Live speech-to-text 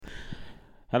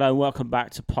Hello and welcome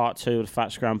back to part 2 of the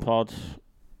Fat Scran pod.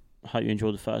 Hope you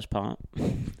enjoyed the first part.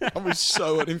 I was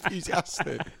so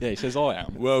unenthusiastic. Yeah, he says I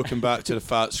am. Welcome back to the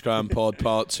Fat Scran Pod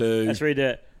Part 2. Let's read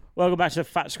it. Welcome back to the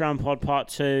Fat Scran pod part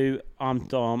 2. I'm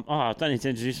Dom. Oh, I don't need to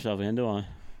introduce myself again, do I?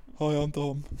 Hi, I'm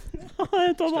Dom. Hi,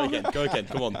 I'm Dom. Go again,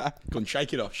 come on. Come on,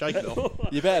 shake it off.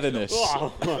 You're better than this.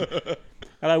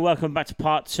 Hello, welcome back to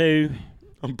part 2.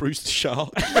 I'm Bruce the Shark.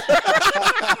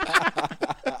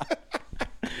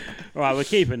 Right, we're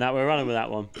keeping that. We're running with that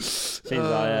one. Seems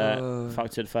I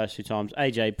fucked it the first 2 times.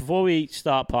 AJ, before we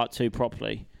start part 2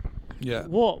 properly,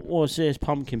 what was this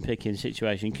pumpkin picking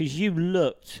situation? Because you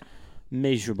looked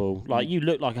miserable. Like, you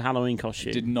looked like a Halloween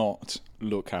costume. Did not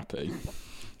look happy.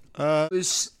 It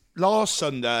was last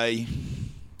Sunday.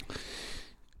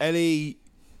 Ellie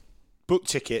booked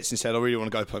tickets and said, I really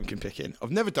want to go pumpkin picking.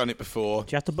 I've never done it before.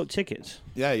 Do you have to book tickets?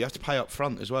 Yeah, you have to pay up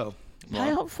front as well.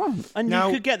 Pay up front? And Now,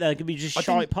 you could get there. It could be just I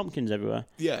shite didn't- pumpkins everywhere.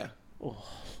 Yeah.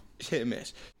 It's hit and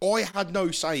miss. I had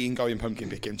no say in going pumpkin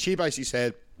picking. She basically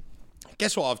said,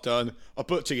 guess what I've done? I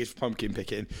booked tickets for pumpkin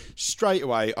picking. Straight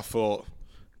away, I thought,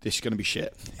 this is going to be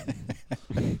shit.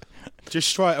 Just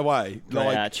straight away. Great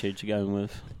attitude you're going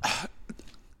with.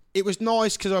 It was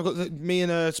nice because me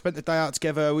and her spent the day out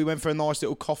together. We went for a nice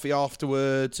little coffee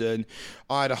afterwards, and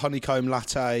I had a honeycomb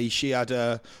latte. She had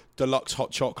a deluxe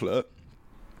hot chocolate.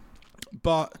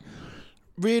 But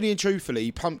really and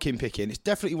truthfully, pumpkin picking, it's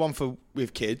definitely one for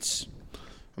with kids.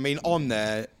 I mean, I'm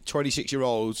there,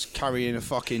 26-year-olds carrying a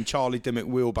fucking Charlie Dimmock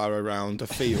wheelbarrow around a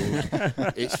field.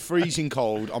 It's freezing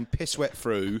cold. I'm piss wet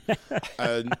through.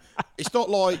 And it's not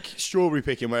like strawberry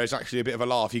picking where it's actually a bit of a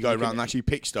laugh. You go around and actually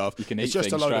pick stuff. You can it's eat just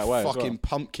a things load of straight away as fucking well.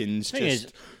 pumpkins. Thing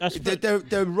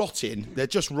They're rotting. They're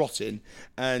just rotting.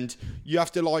 And you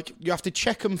have to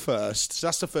check them first. So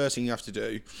that's the first thing you have to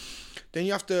do. Then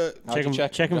you have to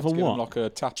check them for what? Like a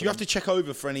tap. you have to check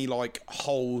over for any like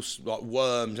holes, like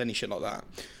worms, any shit like that.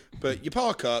 But you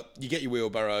park up, you get your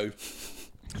wheelbarrow.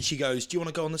 She goes, "Do you want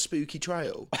to go on the spooky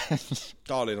trail?"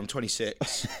 Darling, I'm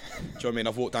 26. Do you know what I mean?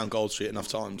 I've walked down Gold Street enough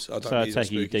times. I don't So I need a take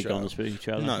it you spooky did trail. go on the spooky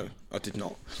trail? then? No, I did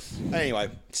not. Anyway,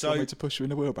 Do you so want me to push you in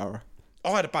the wheelbarrow?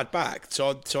 I had a bad back.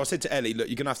 So I said to Ellie, "Look,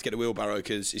 you're going to have to get the wheelbarrow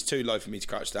because it's too low for me to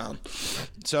crouch down."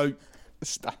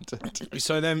 Standard.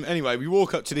 So then, anyway, we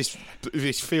walk up to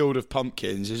this field of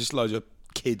pumpkins. There's just loads of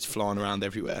kids flying around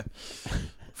everywhere.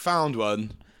 Found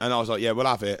one, and I was like, "Yeah, we'll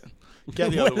have it." Get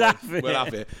the other one. We'll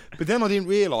have it. But then I didn't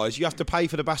realise you have to pay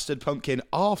for the bastard pumpkin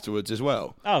afterwards as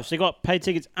well. Oh, so you got paid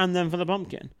tickets and then for the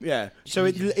pumpkin? Yeah. So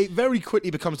it very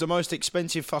quickly becomes the most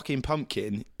expensive fucking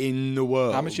pumpkin in the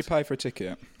world. How much you pay for a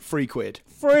ticket? £3.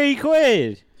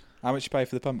 £3? How much you pay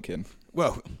for the pumpkin?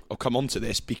 Well, I'll come on to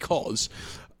this because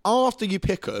after you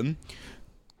pick them,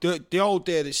 the old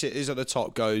dear that is at the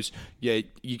top goes, yeah,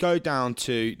 you go down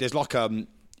to, there's like a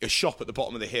shop at the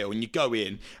bottom of the hill, and you go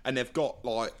in and they've got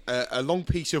like a long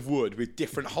piece of wood with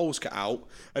different holes cut out,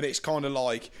 and it's kind of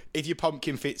like if your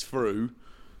pumpkin fits through,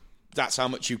 that's how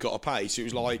much you've got to pay. So it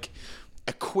was like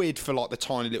 £1 for like the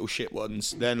tiny little shit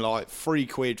ones, then like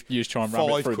 £3, You just try and ram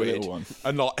it through the £5, little one.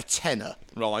 and like a tenner,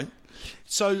 right?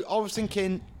 So I was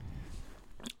thinking,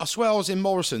 I swear I was in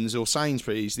Morrison's or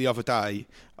Sainsbury's the other day,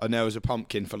 and there was a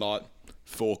pumpkin for like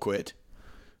 £4.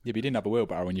 Yeah, but you didn't have a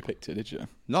wheelbarrow when you picked it, did you?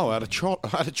 No, I had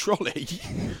a trolley.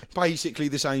 Basically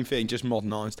the same thing, just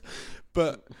modernised.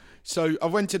 But so I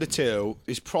went to the till.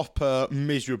 This proper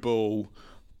miserable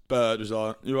bird was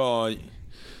like, "You're right."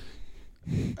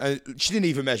 And she didn't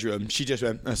even measure them. She just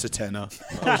went, "That's a tenner."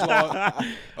 I was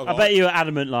like, I bet you were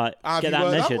adamant, like, Have get you that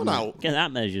worked that measured. one man. out? Get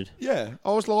that measured. yeah.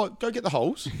 I was like, "Go get the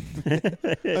holes."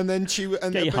 And then she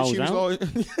Get your but she holes was out.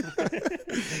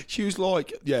 like, she was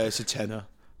like, "Yeah, it's a tenner."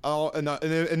 Oh, and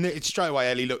it, straight away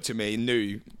Ellie looked at me and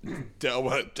knew that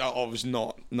I was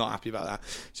not happy about that.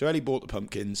 So Ellie bought the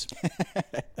pumpkins.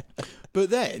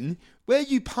 But then where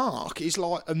you park is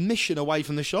like a mission away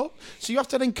from the shop. So you have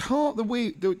to then cart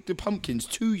the pumpkins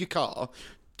to your car,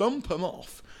 dump them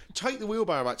off, take the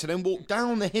wheelbarrow back to then walk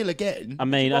down the hill again. I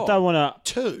mean, I don't want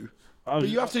to... Two. But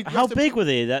you have to. How big were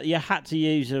they that you had to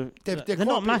use? They're They're quite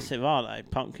not big. massive, are they?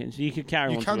 Pumpkins. You could carry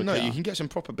one. You can get some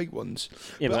proper big ones.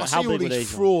 Yeah, but I how see all big were these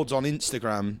these frauds on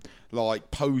Instagram,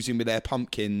 like posing with their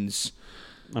pumpkins.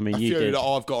 I mean, A you few did. that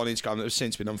I've got on Instagram that have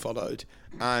since been unfollowed,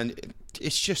 and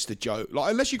it's just a joke. Like,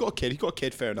 unless you've got a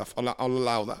kid, fair enough. I'll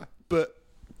allow that. But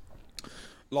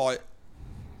like,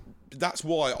 that's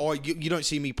why you don't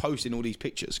see me posting all these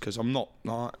pictures because I'm not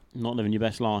Not living your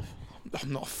best life.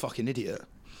 I'm not a fucking idiot.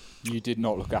 You did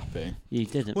not look happy. You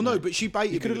didn't. Well, mate. no, but she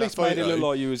baited me. You could at with least that made it photo.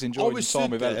 look like you was enjoying your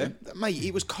time with Ellen. Mate,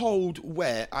 it was cold,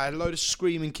 wet. I had a load of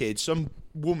screaming kids. Some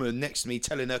woman next to me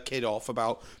telling her kid off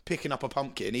about picking up a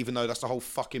pumpkin, even though that's the whole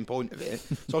fucking point of it.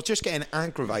 So I was just getting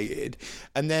aggravated.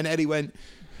 And then Eddie went,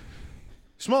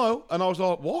 smile. And I was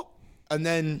like, what? And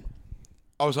then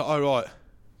I was like, oh, right.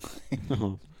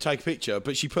 Take a picture.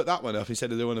 But she put that one up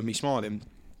instead of the one of me smiling.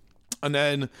 And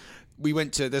then we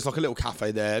went to, there's like a little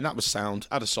cafe there, and that was sound.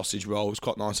 Had a sausage roll. It was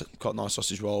quite nice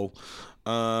sausage roll.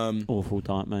 Awful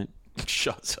diet, mate.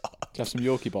 Shut up. Have some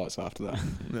Yorkie bites after that.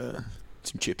 Yeah.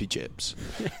 Some chippy chips.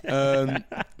 But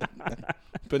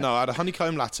no, I had a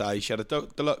honeycomb latte. She had a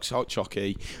deluxe hot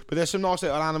chockey. But there's some nice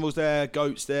little animals there,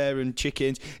 goats there, and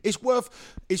chickens. It's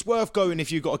worth going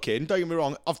if you've got a kid. Don't get me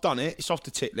wrong, I've done it. It's off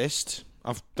the tick list.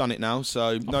 I've done it now,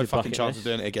 so no fucking chance of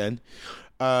doing it again.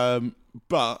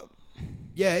 But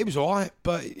yeah, it was alright.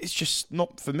 But it's just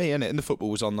not for me, innit? And the football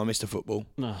was on. I missed the football.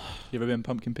 You ever been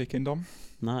pumpkin picking, Dom?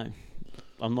 No,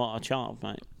 I'm not a child,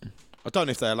 mate. I don't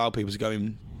know if they allow people to go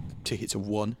in tickets of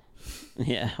one.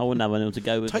 Yeah, I wouldn't have anyone to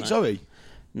go with. Take mate. Zoe.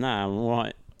 Nah, I'm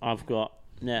alright. I've got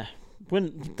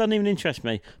doesn't even interest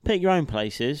me. Pick your own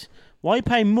places. Why are you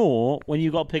paying more when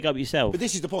you got to pick up yourself? But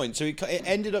this is the point. So it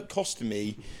ended up costing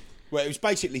me. Well, it was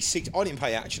basically I didn't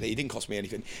pay actually. It didn't cost me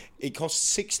anything. It cost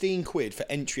 16 quid for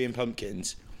entry and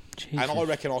pumpkins, Jesus. and I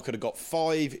reckon I could have got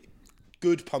 5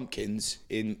 good pumpkins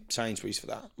in Sainsbury's for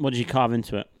that. What did you carve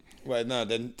into it? Well, no,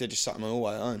 then they just sat them all the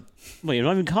way at home. Well, you've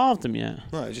not even carved them yet.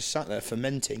 No, they just sat there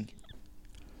fermenting,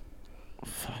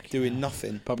 Fuck doing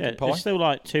nothing. Pumpkin pie? It's still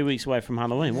like 2 weeks away from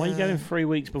Halloween. What are you going 3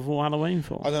 weeks before Halloween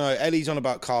for? I don't know. Ellie's on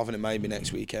about carving it maybe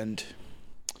next weekend,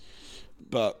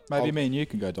 but Maybe me and you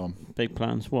can go, Dom. Big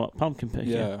plans. What? Pumpkin pick?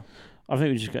 Yeah. I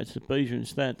think we just go to the boozer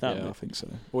instead. Yeah, I think so.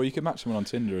 Or you could match someone on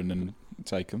Tinder and then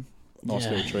take them. Nice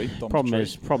little treat. Dom's Problem treat.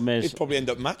 is. He'd probably end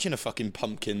up matching a fucking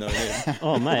pumpkin though. Wouldn't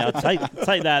Oh mate, I'd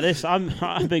take that.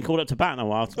 I've been called up to bat in a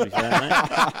while. To be fair, mate.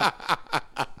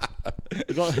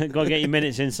 You've got to get your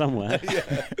minutes in somewhere.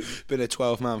 Yeah, been a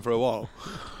 12-man for a while.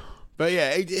 But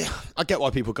yeah, I get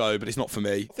why people go, but it's not for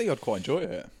me. I think I'd quite enjoy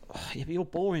it. Yeah, but you're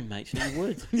boring, mate. So you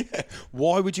would. Yeah.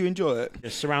 Why would you enjoy it?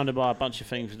 You're surrounded by a bunch of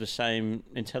things with the same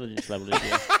intelligence level as you.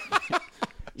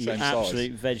 You're Same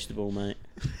absolute size. vegetable, mate.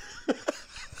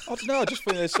 I don't know. I just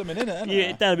think there's something in it. Isn't Yeah,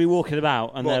 there? they'll be walking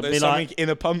about and they'll There's be something like in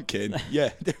a pumpkin.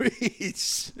 Yeah, there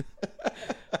is.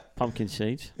 pumpkin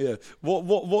seeds. Yeah.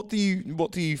 What do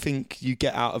you think you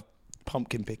get out of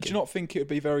pumpkin picking? Do you not think it would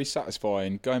be very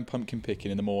satisfying going pumpkin picking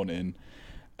in the morning,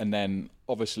 and then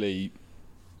obviously,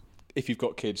 if you've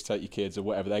got kids, take your kids or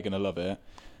whatever, they're going to love it.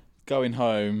 Going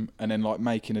home and then like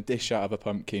making a dish out of a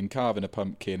pumpkin, carving a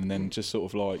pumpkin, and then just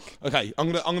sort of like. Okay,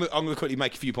 I'm gonna quickly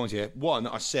make a few points here. One,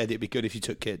 I said it'd be good if you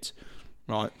took kids,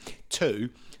 right? 2,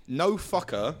 no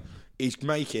fucker is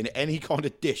making any kind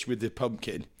of dish with the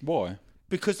pumpkin Why?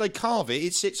 because they carve it.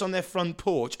 It sits on their front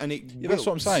porch and it. Yeah, that's what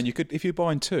I'm wilts. saying. You could, if you're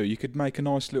buying 2, you could make a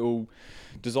nice little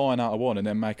design out of one, and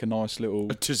then make a nice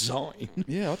little. A design.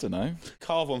 Yeah, I don't know.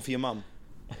 Carve one for your mum.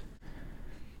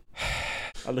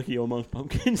 I look at your mum's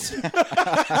pumpkins. Speaking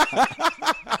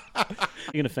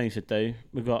of things to do,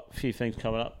 we've got a few things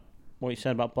coming up. What you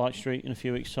said about Bike Street in a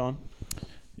few weeks' time?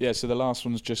 Yeah, so the last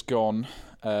one's just gone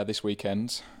this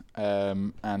weekend,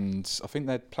 and I think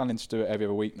they're planning to do it every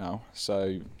other week now.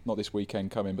 So not this weekend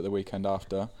coming, but the weekend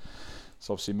after. It's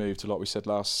obviously moved to, like we said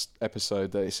last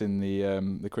episode, that it's in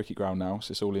the cricket ground now,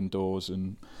 so it's all indoors,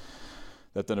 and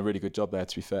they've done a really good job there,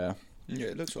 to be fair. Yeah,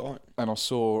 it looks alright. And I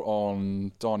saw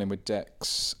on Dining with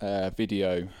Dex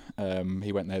video,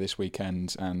 he went there this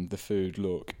weekend, and the food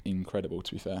looked incredible,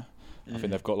 to be fair. I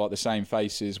think they've got like the same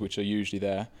faces which are usually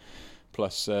there,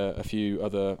 plus a few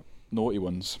other naughty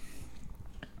ones.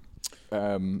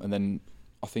 And then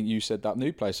I think you said that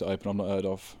new place that opened I've not heard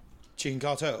of. Chicken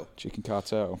Cartel. Chicken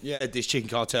Cartel. Yeah, this Chicken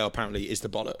Cartel apparently is the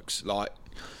bollocks. Like,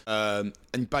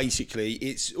 and basically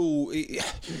it's all.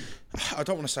 I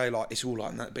don't want to say like it's all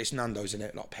like that, but it's Nando's in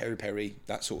it, like peri peri,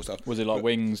 that sort of stuff. Was it like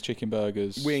wings, chicken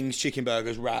burgers? Wings, chicken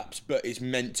burgers, wraps, but it's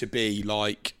meant to be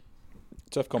like.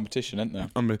 Tough competition, isn't there?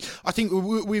 I think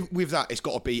with that, it's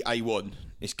got to be A1.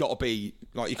 It's got to be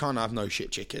like you can't have no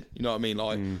shit chicken. You know what I mean?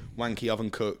 Like wanky oven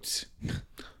cooked,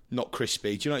 not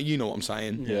crispy. Do you know what I'm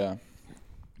saying? Yeah.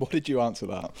 What did you answer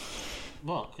that?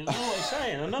 What? 'Cause I know what he's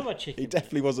saying. I know about chicken. He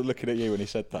definitely wasn't looking at you when he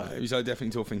said that. He was definitely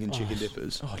still thinking chicken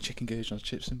dippers. Oh, chicken goujons,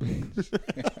 chips and beans.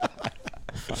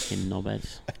 Fucking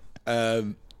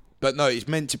knobheads. But no, it's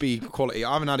meant to be quality.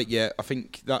 I haven't had it yet. I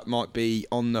think that might be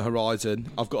on the horizon.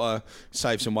 I've got to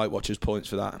save some Weight Watchers points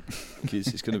for that because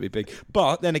it's going to be big.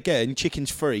 But then again,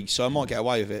 chicken's free, so I might get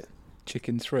away with it.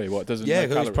 Chicken's free. What doesn't? Yeah, no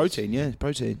it's calories? protein. Yeah, it's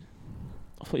protein.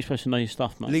 I thought you're supposed to know your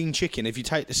stuff, mate. Lean chicken, if you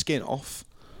take the skin off,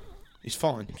 it's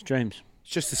fine. It's dreams.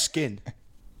 It's just the skin.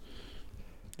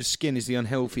 The skin is the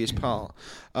unhealthiest part.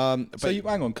 Hang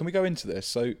on, can we go into this?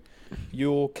 So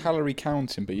you're calorie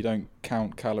counting, but you don't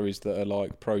count calories that are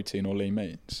like protein or lean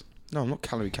meats? No, I'm not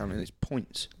calorie counting, it's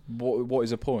points. What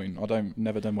is a point?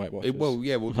 never done Weight Watchers.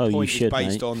 The point is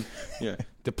based on... Yeah,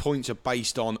 the points are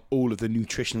based on all of the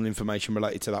nutritional information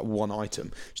related to that one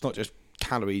item. It's not just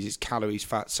calories, it's calories,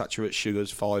 fats, saturated sugars,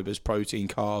 fibres, protein,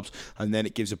 carbs, and then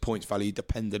it gives a points value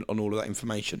dependent on all of that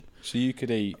information. So you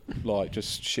could eat like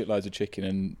just shitloads of chicken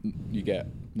and you get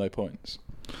no points?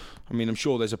 I mean, I'm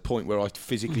sure there's a point where I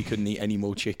physically couldn't eat any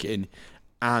more chicken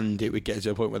and it would get to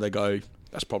a point where they go,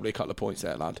 that's probably a couple of points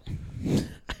there, lad. Do you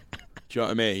know what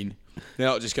I mean? They're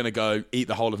not just going to go eat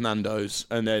the whole of Nando's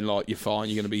and then like you're fine,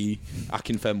 you're going to be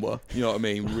Akin Fenwa, you know what I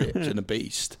mean, ripped and a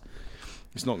beast.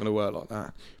 It's not going to work like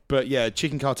that. But yeah,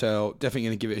 Chicken Cartel, definitely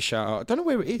going to give it a shout out. I don't know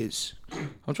where it is.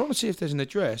 I'm trying to see if there's an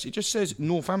address. It just says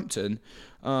Northampton.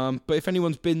 But if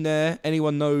anyone's been there,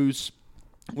 anyone knows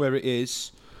where it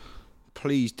is,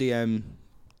 please DM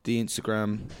the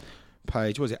Instagram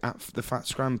page. What is it, at the Fat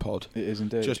Scran Pod? It is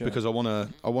indeed. Just because I want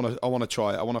to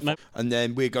try it. And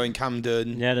then we're going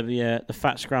Camden. Yeah, the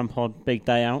Fat Scran Pod big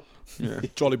day out. Yeah.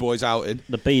 Jolly Boys outing.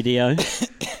 The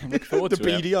BDO. I'm looking forward to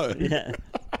BDO. Yeah,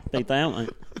 big day out, mate.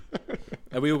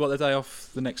 Have we all got the day off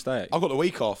the next day? I've got the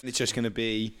week off. It's just going to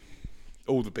be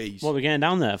all the bees. What, we're getting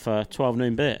down there for 12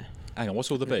 noon beer? Hang on, what's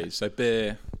all the bees? So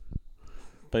beer,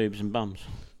 boobs and bums.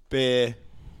 Beer,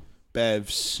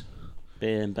 bevs.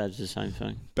 Beer and bevs, the same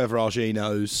thing.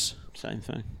 Beveraginos. Same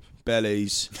thing.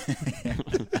 Bellies.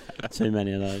 Too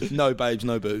many of those. No babes,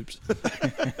 no boobs.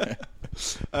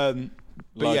 But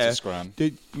loads yeah, of Scran.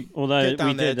 Although get down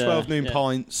we there, did 12 noon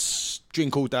pints,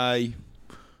 drink all day,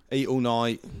 eat all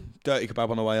night, dirty kebab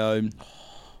on the way home.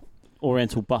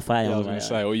 Oriental buffet. Yeah, I was going to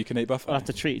say, or you can eat buffet. I'll have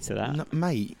to treat you to that. No,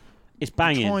 mate, it's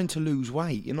banging. you're trying to lose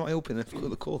weight. You're not helping the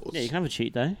cause. Yeah, you can have a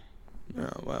cheat day. Oh,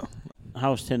 well.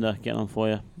 How's Tinder getting on for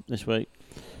you this week?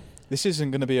 This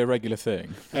isn't going to be a regular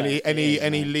thing.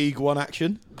 Any League One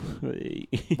action?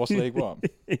 What's League One?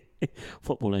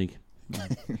 Football League.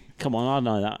 Come on, I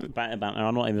know that about there.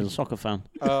 I'm not even a soccer fan.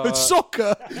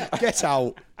 Soccer? Get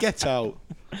out. Get out.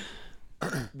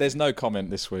 There's no comment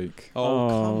this week. Oh,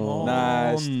 come on.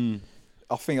 Nah,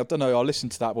 I don't know, I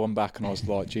listened to that one back and I was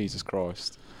like, Jesus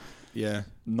Christ. Yeah.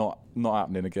 Not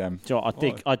happening again. Do you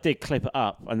know, I did clip it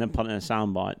up and then put it in a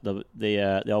soundbite,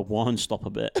 the old wine stop a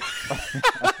bit.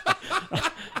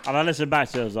 And I listened back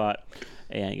to it, I was like,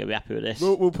 he ain't going to be happy with this.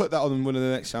 We'll put that on one of the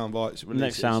next soundbites.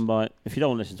 Next soundbite. If you don't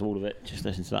want to listen to all of it, just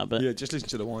listen to that bit. Yeah, just listen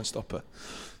to the wine stopper.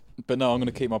 But no, I'm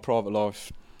going to keep my private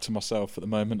life to myself at the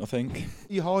moment, I think.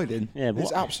 You're hiding. Yeah,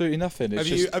 There's absolutely nothing.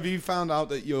 Have you found out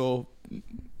that you're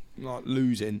like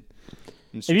losing?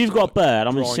 If you've got a bird,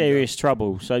 I'm in serious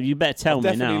trouble. So you better tell me now.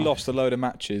 I've definitely lost a load of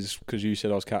matches because you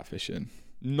said I was catfishing.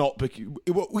 Not because...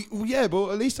 yeah, but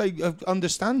at least I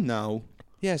understand now.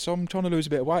 Yeah, so I'm trying to lose a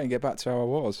bit of weight and get back to how I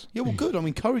was. Yeah, well, good. I'm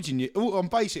encouraging you. I'm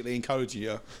basically encouraging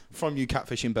you from you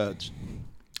catfishing birds.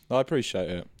 I appreciate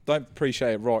it. Don't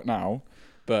appreciate it right now,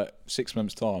 but 6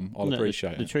 months' time, I'll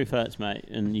appreciate it. The truth hurts, mate,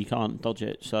 and you can't dodge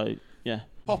it. So, yeah.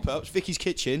 Pop-ups, Vicky's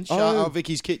Kitchen. Shout out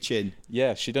Vicky's Kitchen.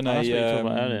 Yeah, she done that's what you talked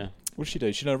about earlier. What did she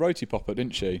do? She done a roti pop-up,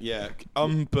 didn't she? Yeah,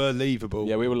 unbelievable.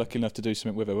 Yeah, we were lucky enough to do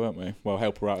something with her, weren't we? Well,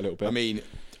 help her out a little bit. I mean,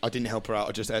 I didn't help her out.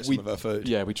 I just ate some of her food.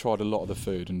 Yeah, we tried a lot of the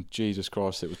food, and Jesus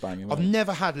Christ, it was banging. I've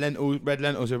never had red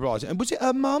lentils with rice. And was it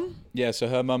her mum? Yeah, so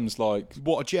her mum's like...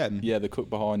 What a gem. Yeah, the cook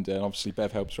behind her, and obviously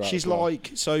Bev helps her out. She's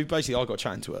like... So basically, I got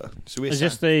chatting to her. So Is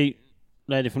this the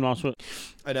lady from last week?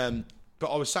 And but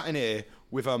I was sat in here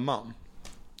with her mum,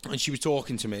 and she was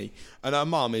talking to me, and her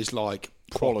mum is like...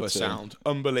 proper sound,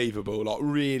 unbelievable, like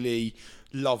really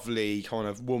lovely kind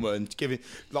of woman,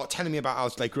 telling me about how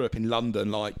they grew up in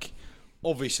London. Like,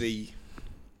 obviously,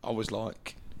 I was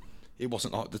like, it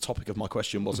wasn't like the topic of my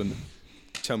question wasn't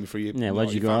tell me through your, where'd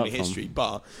you your grow family up history, from?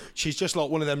 but she's just like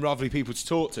one of them lovely people to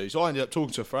talk to. So I ended up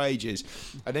talking to her for ages,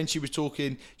 and then she was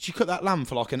talking. She cooked that lamb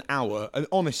for like an hour, and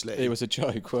honestly, it was a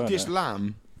joke. Wasn't this it?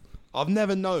 lamb, I've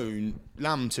never known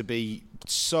lamb to be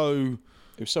so.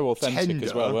 It was so authentic tender.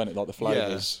 as well, weren't it? Like the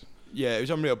flavours. Yeah, it was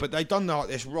unreal. But they've done like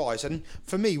this rice, and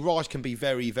for me, rice can be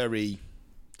very, very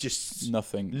just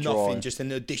nothing, dry. Just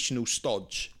an additional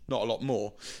stodge, not a lot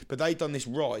more. But they've done this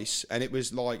rice, and it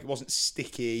was like it wasn't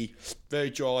sticky, very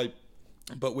dry,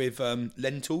 but with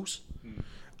lentils,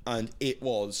 and it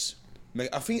was.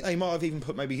 I think they might have even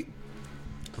put maybe.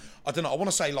 I don't know. I want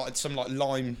to say like some like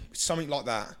lime, something like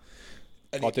that.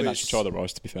 And I didn't actually try the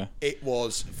rice, to be fair. It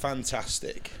was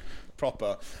fantastic.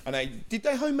 proper. And did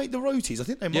they homemade the rotis? I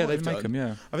think they might have they done. make them,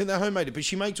 yeah. I think they homemade it, but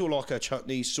she makes all like her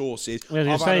chutneys, sauces. Well,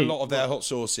 I've had a lot of their hot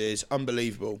sauces.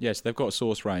 Unbelievable. Yes, they've got a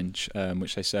sauce range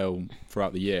which they sell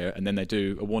throughout the year, and then they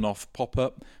do a one-off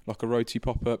pop-up, like a roti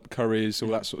pop-up, curries, all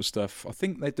that sort of stuff. I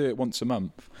think they do it once a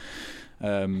month.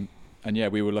 And yeah,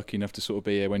 we were lucky enough to sort of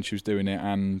be here when she was doing it,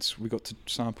 and we got to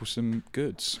sample some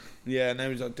goods. Yeah, and they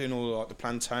was like doing all like the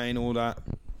plantain, all that.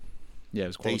 Yeah, it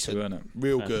was quality, wasn't it?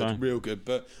 Real good.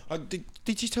 But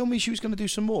did you tell me she was going to do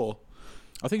some more?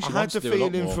 I think she had wants the to do a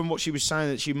lot feeling more. from what she was saying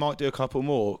that she might do a couple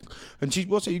more. And do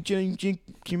you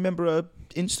remember her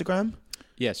Instagram?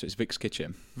 Yeah, so it's Vic's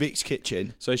Kitchen. Vic's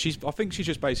Kitchen. So I think she's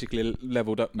just basically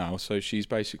leveled up now. So she's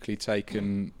basically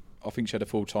taken. I think she had a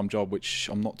full-time job, which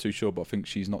I'm not too sure, but I think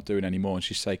she's not doing anymore, and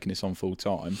she's taking this on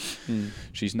full-time.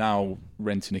 She's now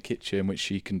renting a kitchen, which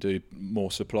she can do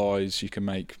more supplies. She can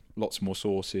make lots more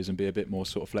sauces and be a bit more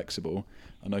sort of flexible.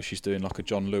 I know she's doing like a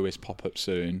John Lewis pop-up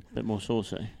soon. A bit more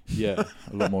saucy. Yeah,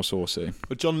 a lot more saucy.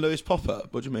 A John Lewis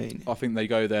pop-up? What do you mean? I think they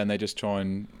go there and they just try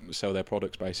and sell their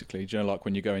products, basically. Do you know, like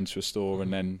when you go into a store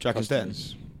and then... Jack and Den?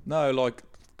 No, like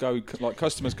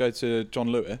customers go to John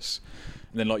Lewis...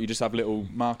 And then, like, you just have little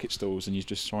market stalls and you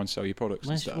just try and sell your products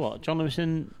and stuff. What? John Lewis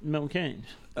in Milton Keynes?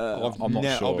 I'm not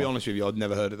sure. I'll be honest with you, I'd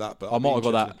never heard of that. But I might have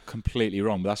got that completely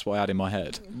wrong, but that's what I had in my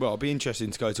head. Well, it'll be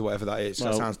interesting to go to whatever that is.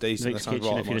 That sounds decent. Vic's That sounds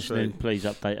Kitchen, right if you're listening, please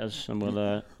update us and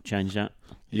we'll change that.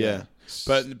 Yeah.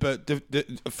 But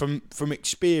from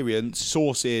experience,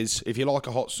 sauces, if you like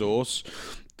a hot sauce,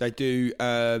 they do...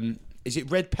 is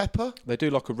it red pepper? They do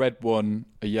like a red one,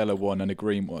 a yellow one and a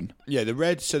green one. Yeah, the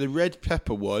red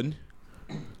pepper one...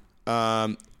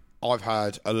 I've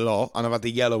had a lot, and I've had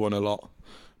the yellow one a lot.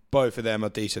 Both of them are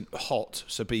decent. Hot,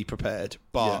 so be prepared,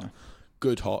 but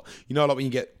good hot. You know, like when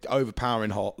you get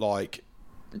overpowering hot, like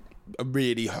a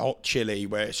really hot chili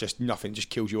where it's just nothing, just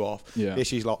kills you off. Yeah.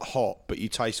 This is like hot, but you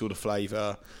taste all the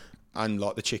flavour. And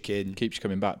like the chicken keeps you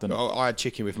coming back, doesn't it? I had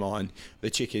chicken with mine. The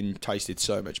chicken tasted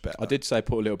so much better. I did say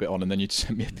put a little bit on, and then you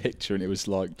sent me a picture, and it was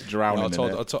like drowning.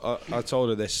 I told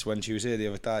her this when she was here the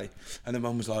other day, and then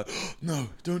Mum was like, oh, "No,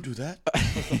 don't do that."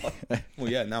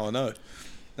 Well, yeah, now I know.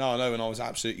 Now I know, and I was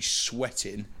absolutely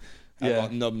sweating. And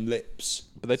like numb lips.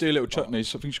 But they do little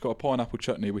chutneys. I think she's got a pineapple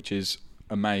chutney, which is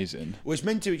amazing. Well, it's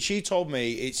meant to. She told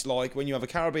me it's like when you have a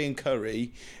Caribbean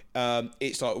curry.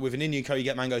 It's like with an Indian curry you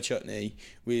get mango chutney.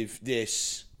 With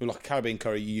like a Caribbean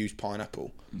curry you use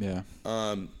pineapple. Yeah.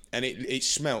 And it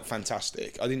smelt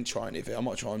fantastic. I didn't try any of it. I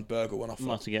might try and burger one off.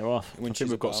 I'll have to get her off. I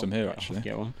think we've got some here actually.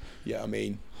 Get one. Yeah, I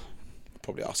mean,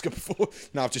 probably ask her before.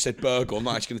 Now I've just said burger. I'm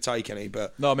not actually going to take any.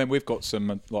 But no, I mean we've got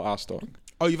some like our stock.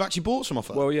 Oh, you've actually bought some off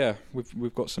her? Well, yeah,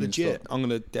 we've got some. Legit. In stock. I'm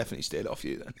going to definitely steal it off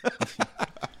you then.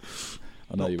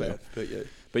 I know you will.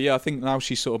 But yeah, I think now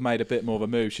she's sort of made a bit more of a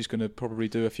move. She's going to probably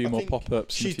do a few more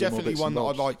pop-ups. She's definitely one that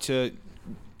I'd like to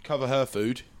cover her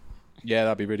food. Yeah,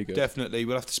 that'd be really good. Definitely.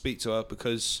 We'll have to speak to her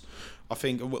because I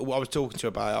think what I was talking to her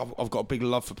about, I've got a big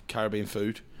love for Caribbean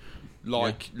food.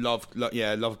 Love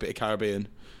a bit of Caribbean.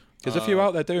 There's a few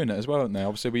out there doing it as well, aren't there?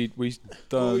 Obviously, we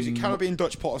done... Well, Caribbean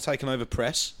Dutch Pot have taken over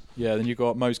Press. Yeah, then you've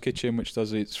got Mo's Kitchen, which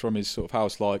does it's from his sort of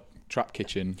house, like trap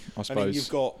kitchen, I suppose. And then you've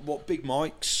got, Big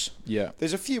Mike's. Yeah.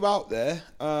 There's a few out there.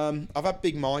 I've had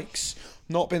Big Mike's,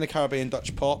 not been the Caribbean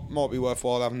Dutch Pot. Might be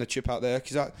worthwhile having the chip out there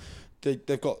because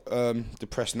they've got the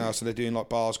Press now, so they're doing like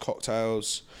bars,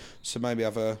 cocktails. So maybe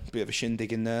have a bit of a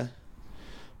shindig in there.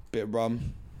 Bit of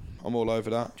rum. I'm all over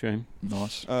that. True.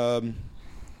 Nice.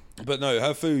 But no,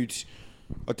 her food,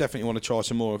 I definitely want to try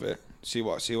some more of it. See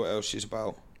what else she's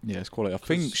about. Yeah, it's quality. I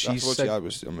think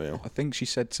she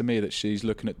said to me that she's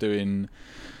looking at doing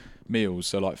meals,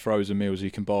 so like frozen meals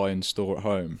you can buy and store at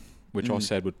home, which I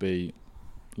said would be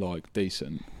like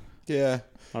decent. Yeah,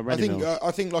 I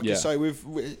think like you say, we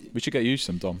should get you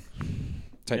some, Dom.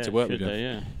 Take to work with you.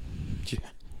 Yeah.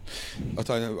 I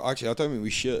don't know. Actually, I don't think we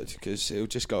should because it'll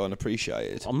just go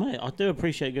unappreciated. Oh, mate, I do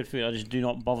appreciate good food. I just do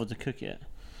not bother to cook it,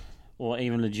 or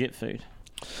even legit food.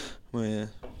 Well, yeah.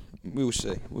 We'll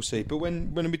see. But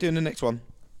when are we doing the next one?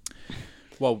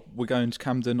 Well, we're going to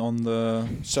Camden on the...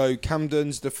 So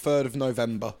Camden's the 3rd of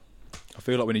November. I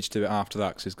feel like we need to do it after that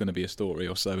because there's going to be a story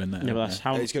or so in there. Yeah, but that's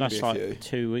how... It's going to be a few.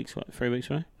 2 weeks, 3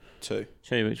 weeks away? 2.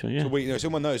 2 weeks away, yeah. It's a week, no,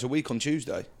 someone knows, it's a week on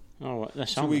Tuesday. Oh, right.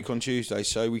 That's it's a week on Tuesday,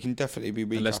 so we can definitely be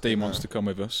recapping. Unless Dean wants to come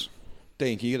with us.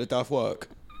 Dean, can you get a day off work?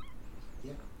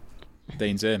 Yeah.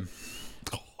 Dean's in.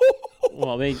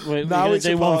 Well, we're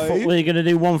going to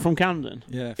do one from Camden.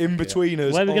 Yeah. In between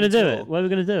us. Where are we going to do it? Where are we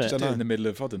going to do it? Just in the middle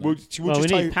of, I don't know. We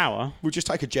need power. We'll just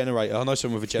take a generator. I know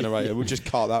someone with a generator. We'll just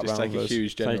cart that just round. Take a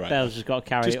huge generator. So Dale's just got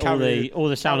to carry all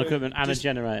the sound equipment and a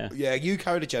generator. Yeah, you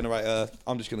carry the generator.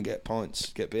 I'm just going to get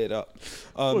pints, get beard up.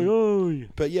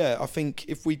 But yeah, I think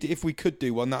if we could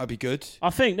do one, that would be good. I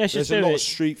think there's a lot of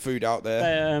street food out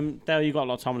there. Dale, you got a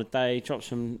lot of time in the day. Drop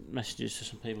some messages to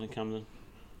some people in Camden.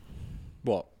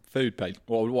 What? Food page?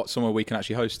 Or what? Somewhere we can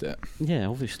actually host it? Yeah,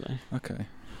 obviously. Okay.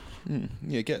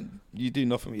 Yeah, you do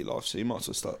nothing with your life, so you might as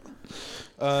well start.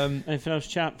 Anything else,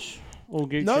 chaps? All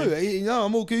Gucci? No,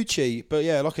 I'm all Gucci. But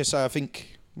yeah, like I say, I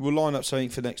think we'll line up something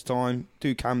for next time.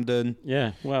 Do Camden.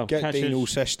 Yeah, well, get Dean all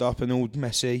seshed up and all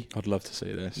messy. I'd love to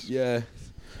see this. Yeah.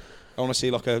 I want to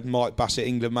see like a Mike Bassett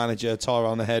England manager tie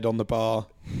around the head on the bar.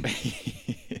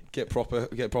 get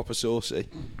proper saucy.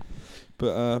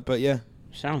 But yeah.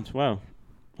 Sounds well.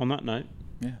 On that note,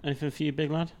 yeah. Anything for you, big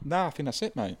lad? Nah, I think that's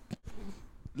it, mate.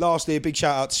 Lastly, a big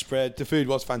shout out to Spread. The food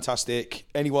was fantastic.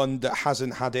 Anyone that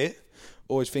hasn't had it,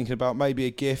 always thinking about maybe a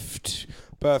gift.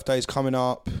 Birthday's coming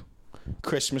up.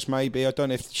 Christmas maybe. I don't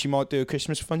know if she might do a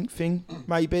Christmas thing.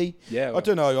 Maybe. Yeah. Well. I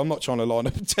don't know. I'm not trying to line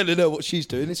up and telling her what she's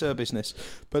doing. It's her business.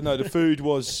 But no, the food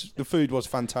was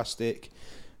fantastic.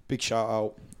 Big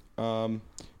shout out.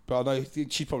 But I know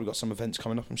she's probably got some events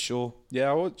coming up, I'm sure.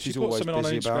 Yeah, well, she's put something on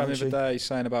Instagram the other day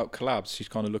saying about collabs. She's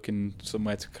kind of looking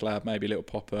somewhere to collab, maybe a little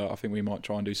pop-up. I think we might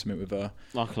try and do something with her.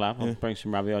 Like collab, I'll bring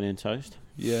some ravioli and toast.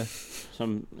 Yeah.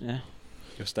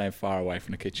 You're staying far away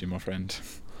from the kitchen, my friend.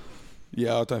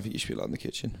 Yeah, I don't think you should be allowed in the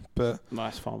kitchen. But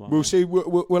that's fine. We'll see.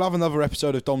 We'll have another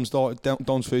episode of Dom's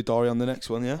Food Diary on the next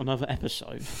one, yeah? Another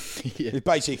episode? Yeah. It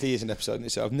basically is an episode in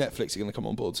itself. Netflix are going to come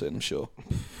on board soon, I'm sure.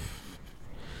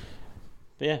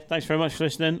 But yeah, thanks very much for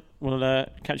listening. We'll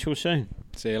catch you all soon.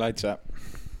 See you later.